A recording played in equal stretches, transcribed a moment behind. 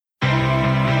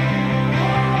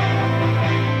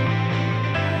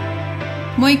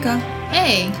Moikka!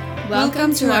 Hey!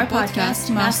 Welcome to our podcast,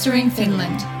 Mastering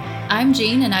Finland. I'm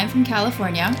Jean and I'm from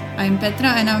California. I'm Petra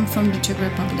and I'm from the Czech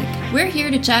Republic. We're here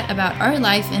to chat about our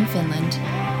life in Finland.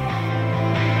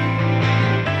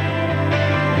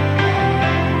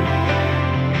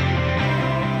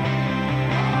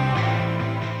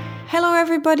 Hello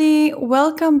everybody,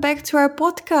 welcome back to our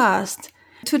podcast.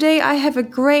 Today I have a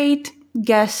great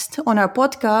guest on our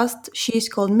podcast. She's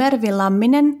called Mervi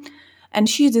Lamminen and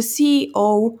she's the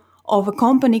CEO of a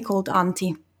company called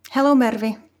Antti. Hello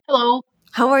Mervi. Hello.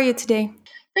 How are you today?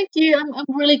 Thank you. I'm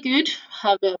really good.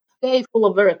 Have a day full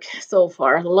of work so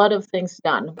far. A lot of things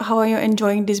done. How are you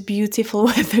enjoying this beautiful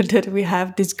weather that we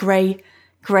have, this gray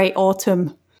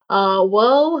autumn?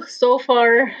 Well, so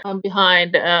far I'm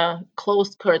behind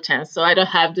closed curtains, so I don't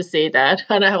have to see that,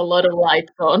 and I have a lot of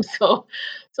lights on, so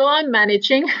I'm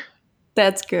managing.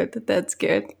 That's good. That's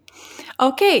good.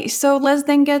 Okay, so let's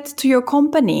then get to your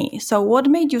company. So what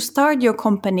made you start your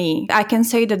company? I can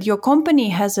say that your company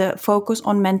has a focus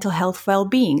on mental health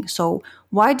well-being. So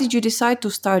why did you decide to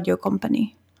start your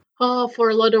company? For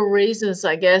a lot of reasons,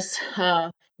 I guess.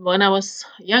 When I was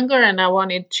younger and I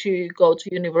wanted to go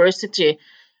to university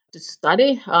to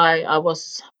study, I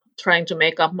was trying to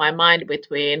make up my mind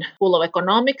between School of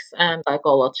Economics and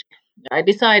Psychology. I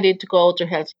decided to go to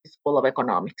Helsinki School of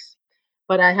Economics.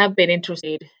 But I have been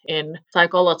interested in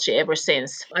psychology ever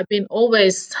since. I've been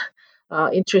always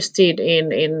interested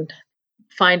in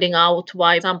finding out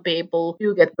why some people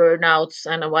do get burnouts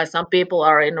and why some people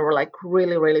are in like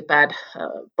really, really bad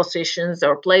positions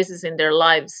or places in their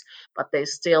lives, but they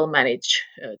still manage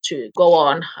to go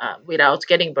on without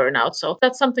getting burnout. So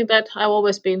that's something that I've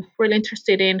always been really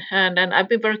interested in. And I've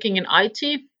been working in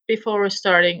IT before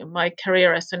starting my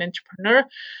career as an entrepreneur.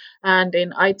 And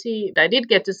in IT, I did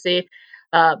get to see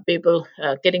people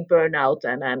getting burnout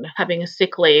and having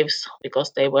sick leaves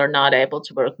because they were not able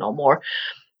to work no more.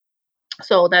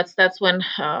 So that's when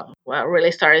I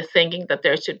really started thinking that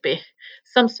there should be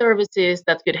some services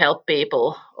that could help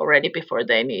people already before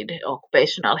they need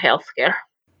occupational health care.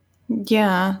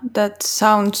 Yeah, that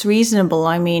sounds reasonable.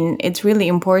 I mean, it's really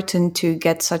important to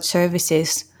get such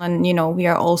services. And, we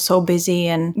are all so busy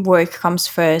and work comes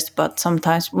first, but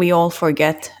sometimes we all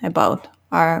forget about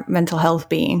our mental health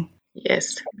being.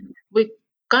 Yes, we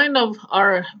kind of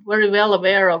are very well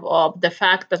aware of the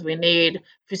fact that we need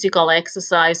physical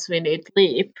exercise, we need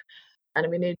sleep,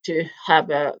 and we need to have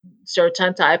a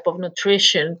certain type of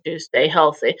nutrition to stay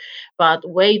healthy. But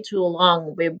way too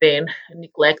long we've been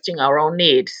neglecting our own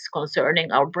needs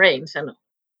concerning our brains. And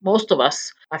most of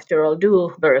us, after all,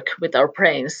 do work with our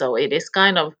brains. So it is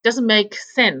doesn't make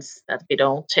sense that we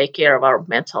don't take care of our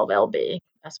mental well-being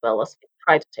as well as we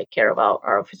try to take care of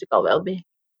our physical well-being.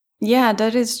 Yeah,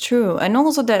 that is true. And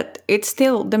also that it's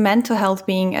still the mental health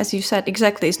being, as you said,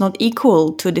 exactly, it's not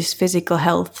equal to this physical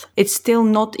health. It's still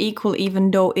not equal, even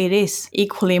though it is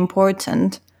equally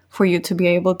important for you to be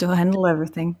able to handle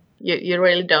everything. You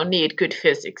really don't need good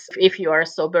physics if you are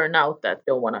so burned out that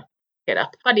you don't want to get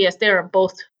up. But yes, they are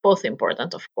both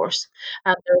important, of course.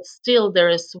 And there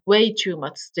is way too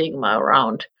much stigma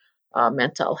around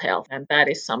mental health. And that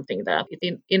is something that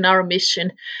in our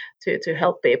mission to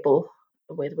help people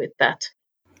with that.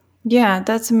 Yeah,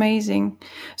 that's amazing.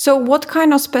 So what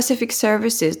kind of specific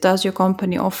services does your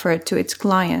company offer to its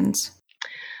clients?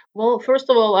 Well, first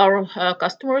of all, our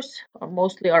customers are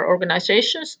mostly our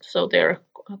organizations. So they're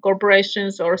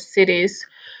corporations or cities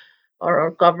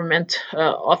or government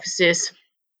offices.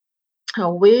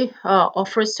 We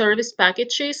offer service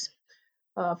packages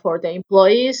for the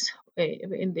employees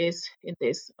in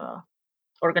these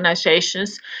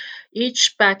organizations.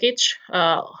 Each package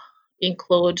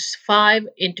includes 5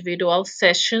 individual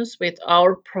sessions with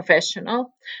our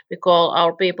professional. We call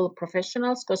our people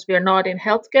professionals because we are not in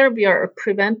healthcare. We are a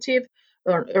preventive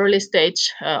or early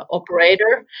stage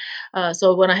operator.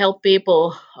 So we want to help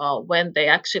people when they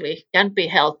actually can be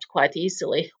helped quite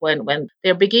easily when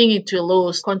they're beginning to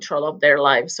lose control of their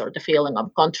lives or the feeling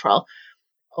of control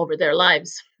over their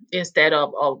lives instead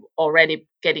of already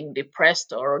getting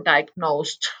depressed or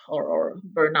diagnosed or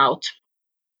burnout.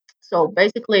 So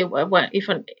basically, when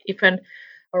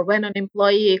an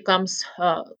employee comes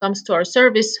to our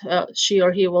service, she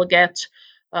or he will get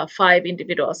 5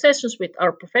 individual sessions with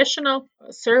our professional,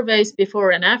 surveys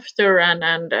before and after,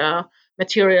 and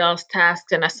materials,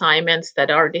 tasks, and assignments that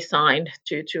are designed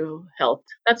to help.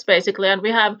 That's basically, and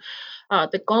we have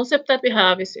the concept that we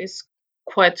have is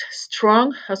quite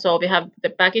strong. So we have the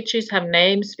packages have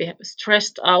names. We have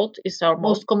Stressed Out is our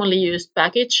most commonly used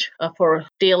package for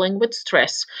dealing with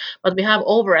stress. But we have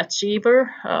Overachiever,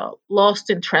 Lost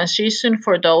in Transition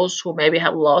for those who maybe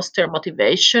have lost their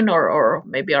motivation or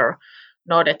maybe are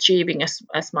not achieving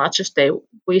as much as they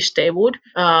wish they would.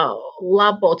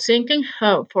 Love both thinking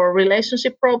for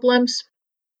relationship problems.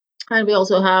 And we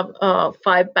also have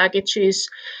 5 packages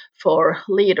for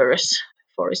leaders,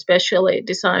 for especially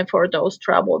designed for those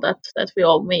trouble that we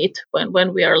all meet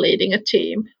when we are leading a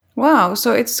team. Wow,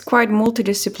 so it's quite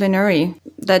multidisciplinary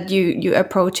that you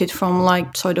approach it from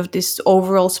like sort of this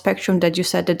overall spectrum that you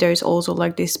said that there is also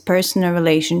like this personal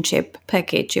relationship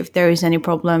package if there is any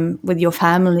problem with your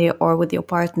family or with your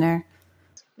partner.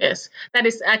 Yes, that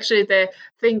is actually the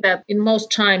thing that in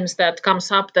most times that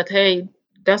comes up that, hey,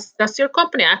 does your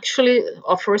company actually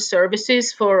offer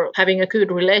services for having a good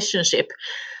relationship?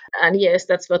 And yes,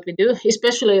 that's what we do,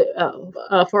 especially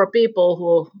for people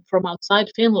who from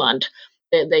outside Finland.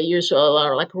 They usually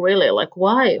are like, really, like,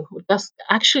 why does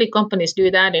actually companies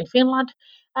do that in Finland?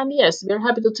 And yes, we're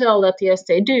happy to tell that yes,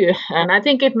 they do. And I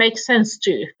think it makes sense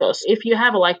too, because if you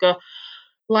have like a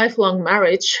lifelong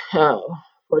marriage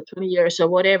for 20 years or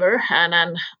whatever, and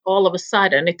then all of a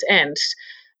sudden it ends,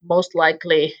 most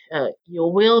likely you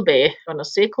will be on a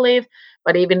sick leave,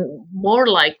 but even more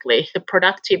likely the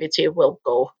productivity will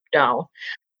go down.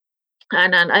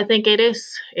 And I think it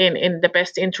is in the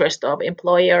best interest of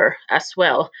employer as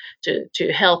well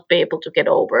to help people to get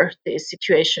over these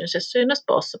situations as soon as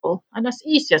possible and as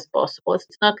easy as possible. It's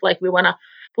not like we want to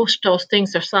push those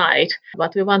things aside,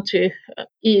 but we want to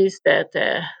ease that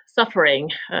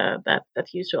suffering that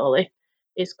usually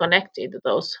is connected to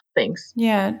those things.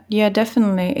 Yeah,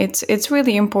 definitely. It's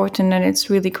really important and it's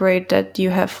really great that you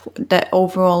have that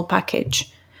overall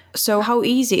package. So how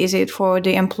easy is it for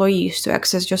the employees to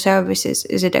access your services?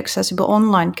 Is it accessible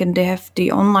online? Can they have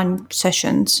the online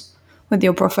sessions with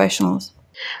your professionals?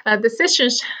 The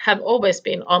sessions have always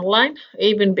been online,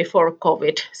 even before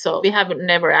COVID. So we have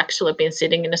never actually been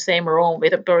sitting in the same room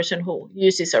with a person who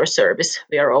uses our service.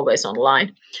 We are always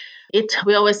online.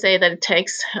 We always say that it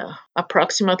takes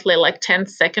approximately like 10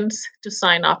 seconds to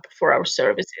sign up for our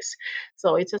services.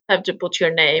 So you just have to put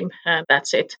your name and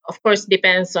that's it. Of course, it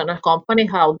depends on a company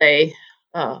how they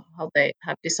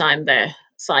have designed their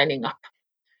signing up.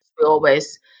 We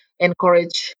always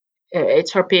encourage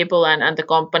HR people and the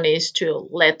companies to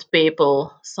let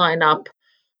people sign up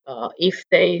if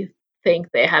they think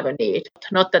they have a need.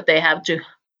 Not that they have to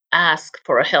ask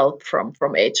for help from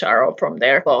HR or from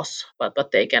their boss,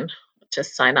 but they can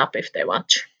just sign up if they want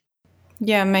to.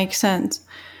 Yeah, makes sense.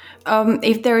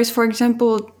 If there is, for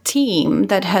example, team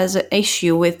that has an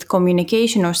issue with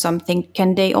communication or something,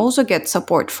 can they also get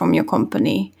support from your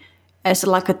company as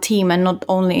like a team and not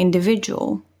only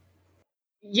individual?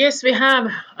 Yes, we have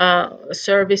a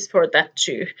service for that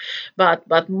too,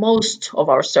 but most of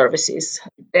our services,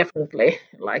 definitely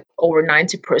like over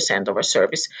 90% of our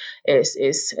service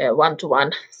is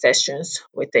one-to-one sessions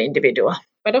with the individual.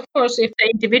 But of course, if the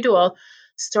individual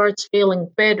starts feeling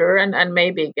better and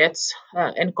maybe gets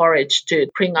encouraged to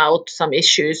bring out some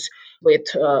issues with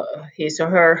his or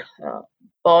her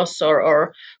boss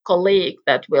or colleague,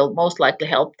 that will most likely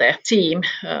help the team.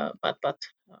 But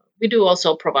we do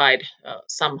also provide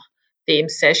some team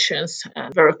sessions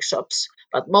and workshops,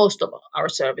 but most of our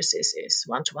services is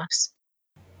one-to-ones.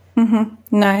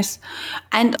 Nice.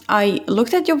 And I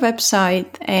looked at your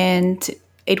website and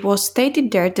it was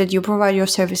stated there that you provide your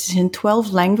services in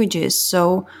 12 languages.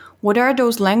 So, what are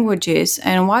those languages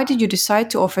and why did you decide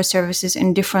to offer services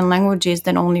in different languages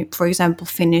than only, for example,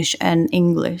 Finnish and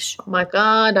English? Oh my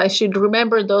God, I should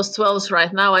remember those 12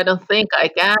 right now. I don't think I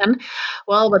can.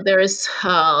 Well, but there is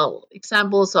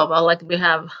examples of like we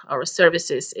have our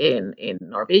services in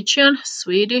Norwegian,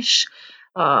 Swedish,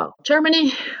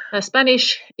 Germany,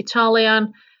 Spanish,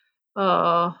 Italian,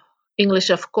 uh,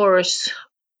 English, of course,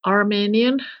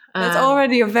 Armenian. That's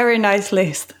already a very nice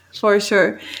list, for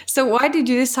sure. So, why did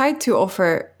you decide to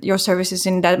offer your services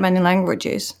in that many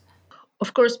languages?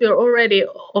 Of course, we are already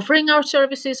offering our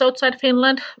services outside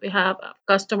Finland. We have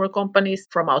customer companies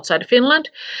from outside Finland,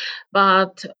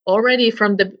 but already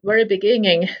from the very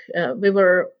beginning,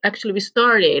 we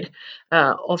started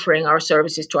offering our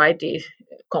services to IT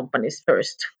companies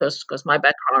first, because my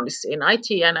background is in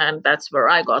IT and that's where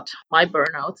I got my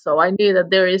burnout. So I knew that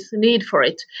there is a need for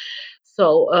it.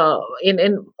 So in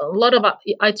a lot of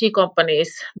IT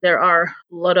companies, there are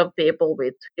a lot of people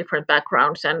with different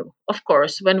backgrounds. And of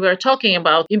course, when we're talking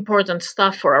about important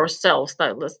stuff for ourselves,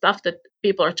 the stuff that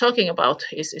people are talking about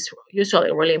is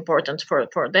usually really important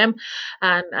for them.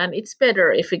 And it's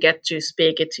better if we get to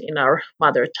speak it in our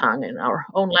mother tongue, in our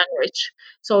own language.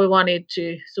 So we wanted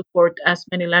to support as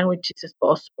many languages as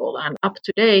possible. And up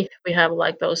to date, we have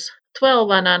like those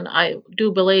 12, and I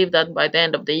do believe that by the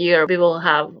end of the year, we will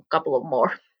have a couple of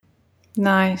more.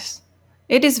 Nice.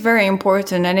 It is very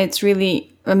important and it's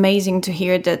really amazing to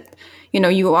hear that,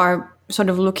 you are sort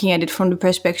of looking at it from the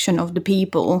perspective of the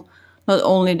people, not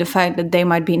only the fact that they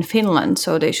might be in Finland,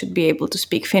 so they should be able to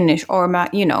speak Finnish or,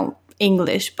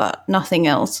 English, but nothing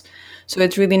else. So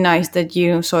it's really nice that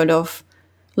you sort of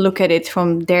look at it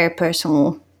from their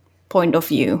personal point of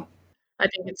view. I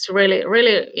think it's really,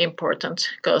 really important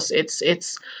because it's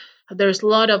there's a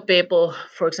lot of people,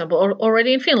 for example,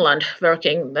 already in Finland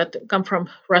working that come from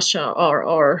Russia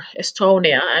or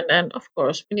Estonia, and of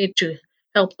course we need to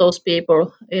help those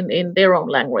people in their own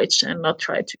language and not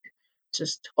try to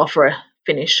just offer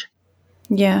Finnish.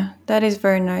 Yeah, that is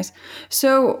very nice.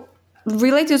 So,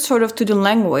 related sort of to the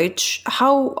language,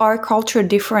 how are culture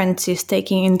differences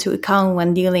taken into account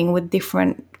when dealing with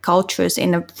different cultures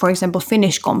in a, for example,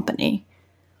 Finnish company?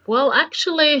 Well,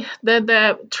 actually,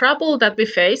 the trouble that we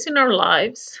face in our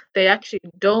lives, they actually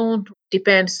don't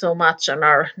depend so much on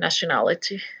our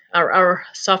nationality. Our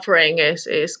suffering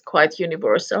is quite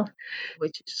universal,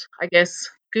 which is, I guess,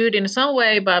 good in some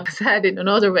way, but sad in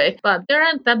another way. But there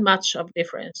aren't that much of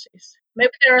differences.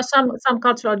 Maybe there are some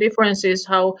cultural differences,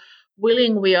 how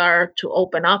willing we are to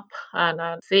open up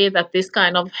and see that this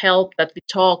kind of help that we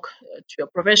talk to a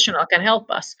professional can help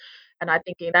us. And I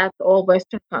think in that all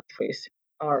Western countries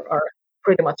are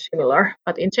pretty much similar.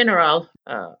 But in general,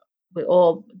 we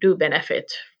all do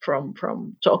benefit from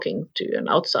talking to an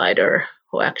outsider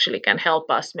who actually can help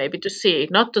us maybe to see,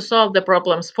 not to solve the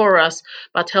problems for us,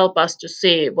 but help us to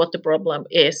see what the problem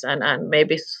is and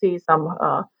maybe see some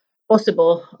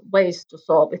possible ways to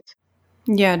solve it.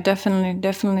 Yeah, definitely,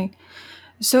 definitely.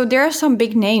 So there are some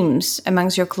big names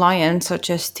amongst your clients,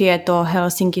 such as Tieto,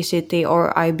 Helsinki City,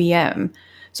 or IBM.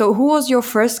 So who was your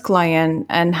first client,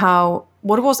 and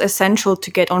what was essential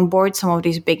to get on board some of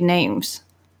these big names?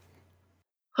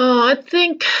 I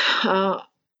think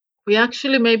we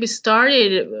actually maybe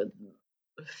started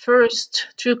first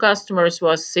two customers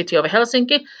was City of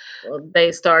Helsinki.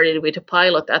 They started with a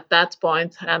pilot at that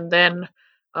point, and then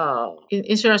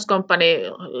insurance company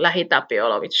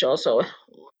LähiTapiola, which is also a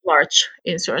large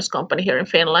insurance company here in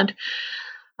Finland.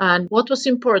 And what was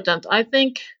important, I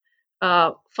think,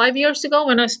 5 years ago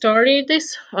when I started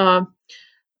this,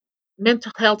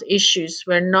 mental health issues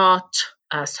were not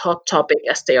as hot topic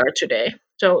as they are today.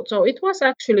 So it was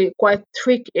actually quite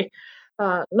tricky.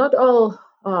 Not all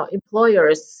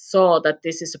employers saw that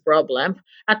this is a problem.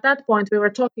 At that point, we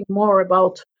were talking more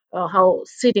about how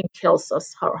sitting kills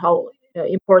us, how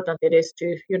important it is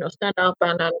to stand up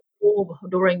and move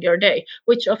during your day,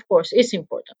 which of course is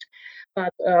important.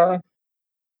 But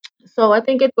so I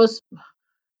think it was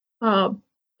uh,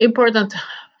 important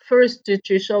first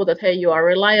to show that hey, you are a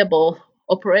reliable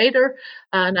operator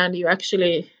and you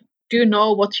actually do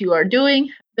know what you are doing.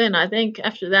 Then I think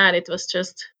after that it was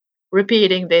just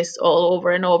repeating this all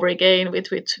over and over again with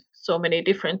so many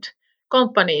different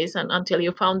companies and until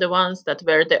you found the ones that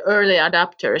were the early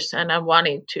adapters and I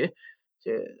wanted to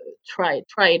try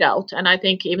it out. And I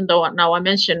think even though now I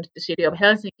mentioned the city of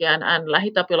Helsinki and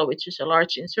LähiTapiola, which is a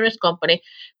large insurance company,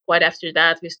 quite after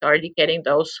that we started getting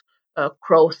those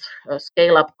growth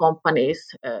scale up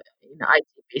companies in IT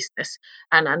business.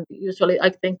 And usually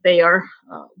I think they are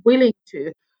willing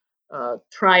to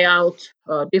try out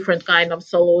different kind of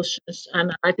solutions.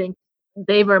 And I think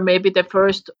they were maybe the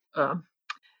first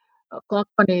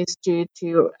companies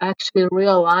to actually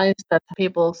realize that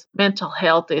people's mental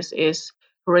health is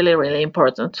really, really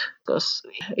important because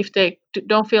if they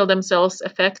don't feel themselves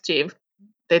effective,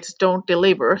 they just don't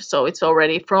deliver. So it's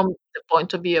already from the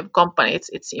point of view of company,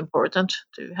 it's important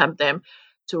to have them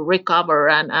to recover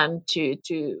and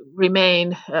to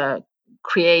remain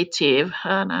creative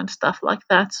and stuff like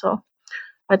that. So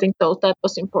I think that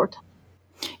was important.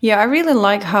 Yeah, I really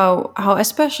like how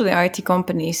especially IT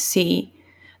companies see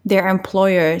their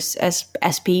employers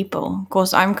as people.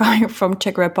 Because I'm coming from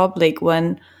Czech Republic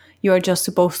when you're just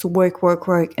supposed to work, work,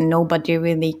 work, and nobody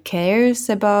really cares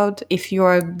about if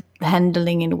you're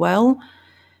handling it well.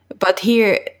 But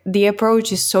here the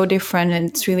approach is so different, and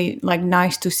it's really like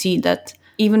nice to see that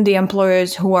even the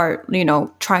employers who are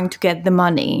trying to get the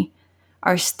money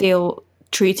are still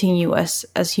treating you as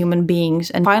human beings,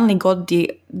 and finally got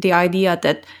the idea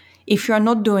that if you're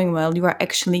not doing well, you are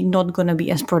actually not going to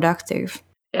be as productive.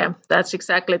 Yeah, that's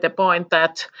exactly the point.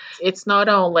 That it's not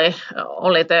only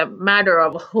the matter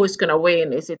of who's going to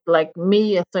win. Is it like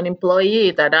me as an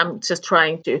employee that I'm just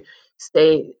trying to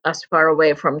stay as far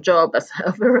away from job as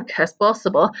work as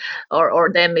possible, or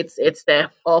then it's the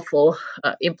awful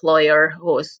employer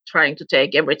who is trying to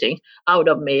take everything out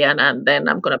of me, and then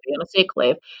I'm going to be on a sick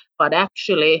leave. But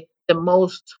actually, the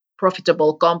most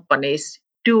profitable companies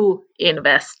do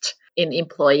invest in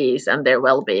employees and their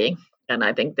well-being, and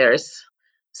I think there's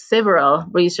several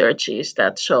researches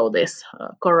that show this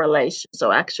correlation.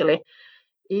 So actually,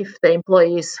 if the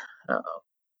employees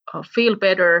feel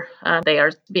better and they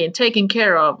are being taken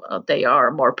care of, they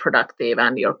are more productive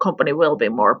and your company will be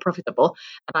more profitable.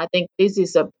 And I think this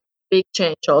is a big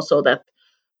change also that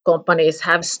companies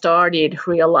have started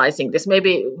realizing this,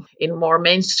 maybe in more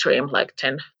mainstream, like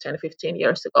 15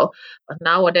 years ago. But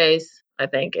nowadays, I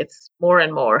think it's more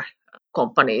and more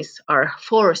companies are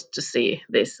forced to see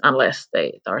this unless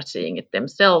they are seeing it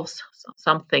themselves. So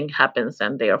something happens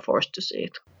and they are forced to see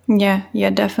it. Yeah,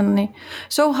 definitely.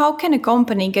 So how can a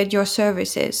company get your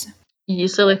services?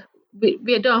 Usually,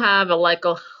 we don't have like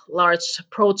a large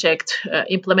project,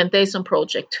 implementation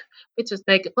project. We just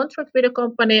make a contract with a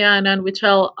company and we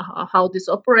tell how this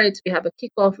operates. We have a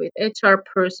kickoff with HR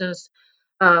persons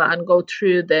and go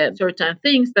through the certain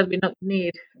things that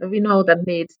we know that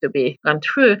needs to be gone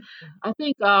through. I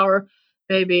think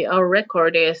maybe our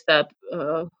record is that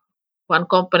one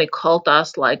company called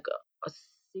us like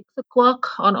 6 o'clock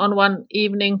on one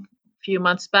evening a few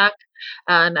months back,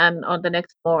 and on the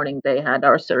next morning they had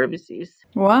our services.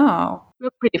 Wow.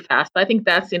 We're pretty fast. I think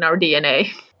that's in our DNA.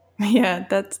 Yeah,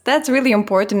 that's really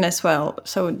important as well.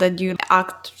 So that you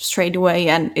act straight away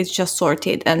and it's just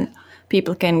sorted and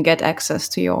people can get access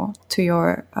to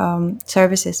your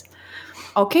services.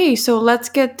 Okay, so let's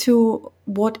get to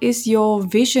what is your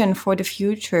vision for the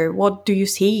future? What do you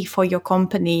see for your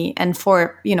company and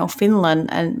for Finland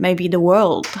and maybe the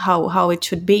world? How it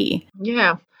should be?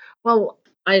 Yeah. Well,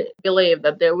 I believe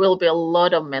that there will be a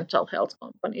lot of mental health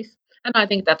companies. And I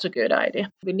think that's a good idea.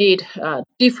 We need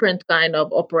different kind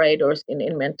of operators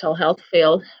in mental health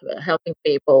field, helping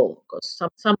people. Because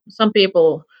some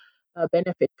people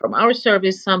benefit from our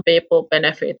service, some people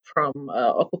benefit from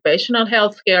occupational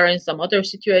health care in some other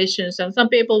situations, and some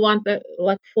people want the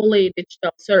like fully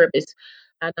digital service.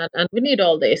 And we need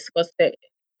all this because the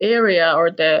area or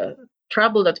the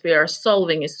trouble that we are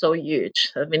solving is so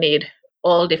huge that we need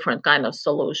all different kind of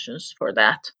solutions for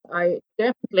that. I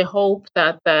definitely hope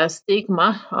that the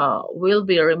stigma will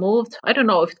be removed. I don't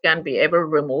know if it can be ever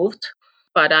removed,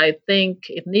 but I think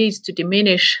it needs to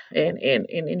diminish in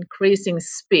increasing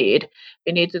speed.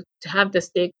 We need to have the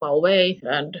stigma away,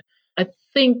 and I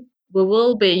think we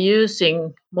will be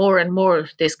using more and more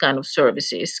this kind of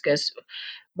services because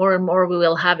more and more we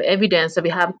will have evidence that we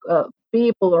have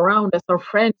people around us or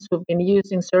friends who've been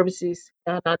using services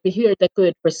and we hear the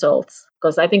good results.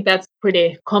 Because I think that's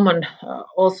pretty common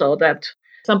also that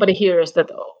somebody hears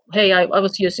that, oh, hey, I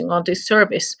was using on this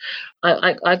service.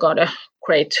 I got a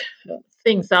great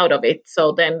things out of it.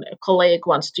 So then a colleague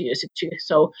wants to use it too.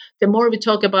 So the more we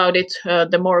talk about it,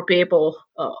 the more people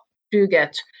do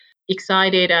get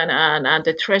excited and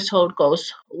the threshold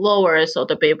goes lower so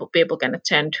the people can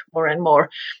attend more and more.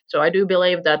 So I do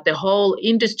believe that the whole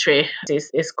industry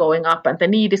is going up and the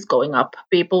need is going up.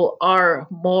 People are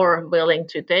more willing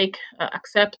to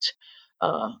accept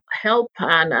help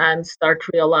and start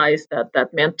to realize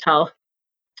that mental,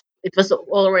 it was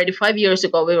already 5 years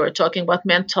ago we were talking about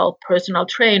mental personal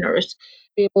trainers.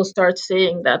 People start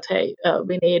seeing that, hey,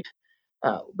 we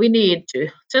need to,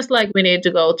 just like we need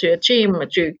to go to a gym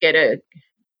to get a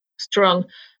strong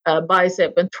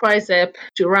bicep and tricep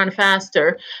to run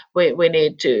faster, we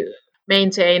need to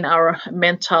maintain our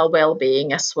mental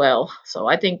well-being as well. So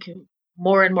I think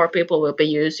more and more people will be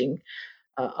using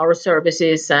our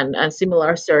services and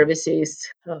similar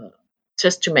services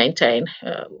just to maintain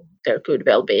their good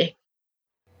well-being.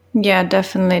 Yeah,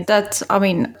 definitely.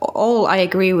 All I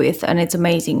agree with, and it's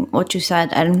amazing what you said.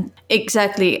 And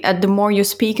exactly, the more you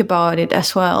speak about it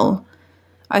as well,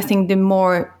 I think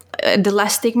the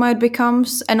less stigma it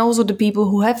becomes. And also the people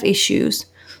who have issues,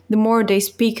 the more they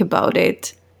speak about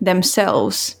it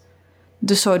themselves,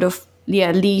 the sort of,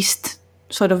 least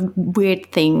sort of weird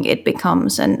thing it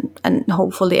becomes. And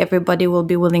hopefully everybody will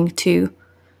be willing to,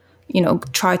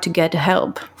 try to get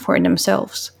help for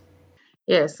themselves.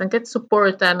 Yes, and get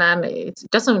support, and it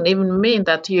doesn't even mean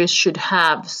that you should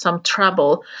have some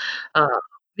trouble. Uh,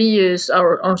 we use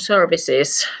our own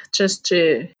services just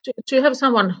to have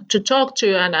someone to talk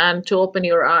to and to open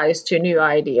your eyes to new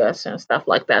ideas and stuff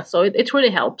like that. So it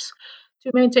really helps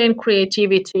to maintain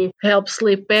creativity, help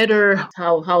sleep better,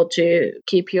 how to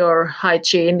keep your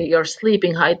hygiene, your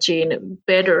sleeping hygiene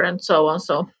better, and so on.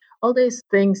 So all these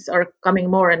things are coming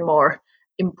more and more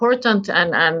important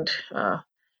and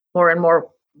more and more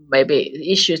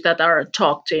maybe issues that are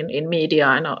talked in media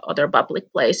and other public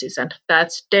places, and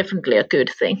that's definitely a good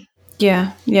thing.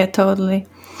 Yeah, totally.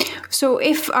 So,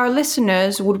 if our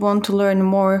listeners would want to learn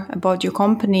more about your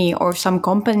company, or some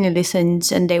company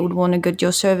listens and they would want to get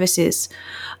your services,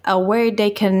 where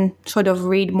they can sort of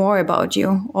read more about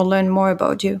you or learn more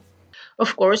about you.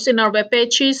 Of course, in our web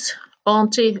pages,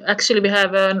 Auntie, actually, we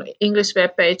have an English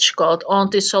web page called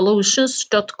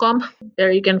auntiesolutions.com.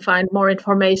 There you can find more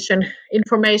information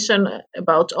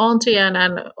about Auntie,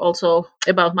 and also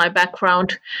about my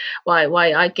background,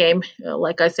 why I came.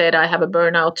 Like I said, I have a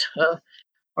burnout.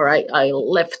 Or I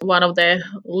left one of the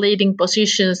leading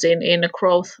positions in a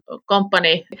growth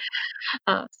company.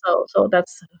 So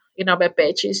that's in our web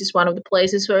pages is one of the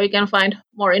places where you can find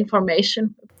more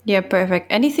information. Yeah,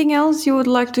 perfect. Anything else you would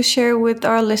like to share with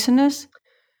our listeners?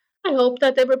 I hope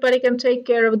that everybody can take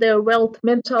care of their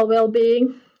mental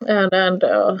well-being,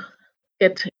 and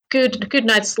get good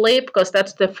night's sleep, because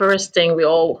that's the first thing we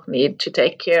all need to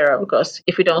take care of. Because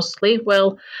if we don't sleep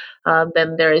well,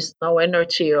 then there is no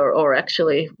energy, or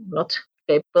actually not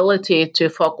capability to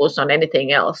focus on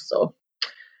anything else. So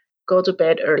go to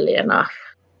bed early enough.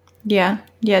 Yeah,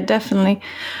 definitely.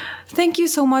 Thank you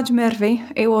so much, Mervi.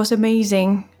 It was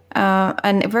amazing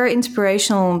and very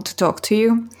inspirational to talk to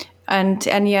you. And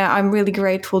yeah, I'm really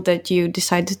grateful that you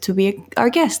decided to be our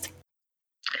guest.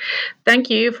 Thank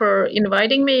you for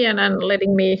inviting me and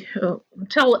letting me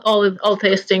tell all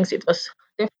these things. It was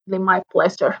definitely my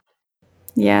pleasure.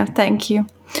 Yeah, thank you.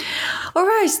 All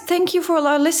right, thank you for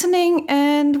listening,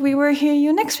 and we will hear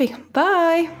you next week.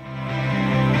 Bye.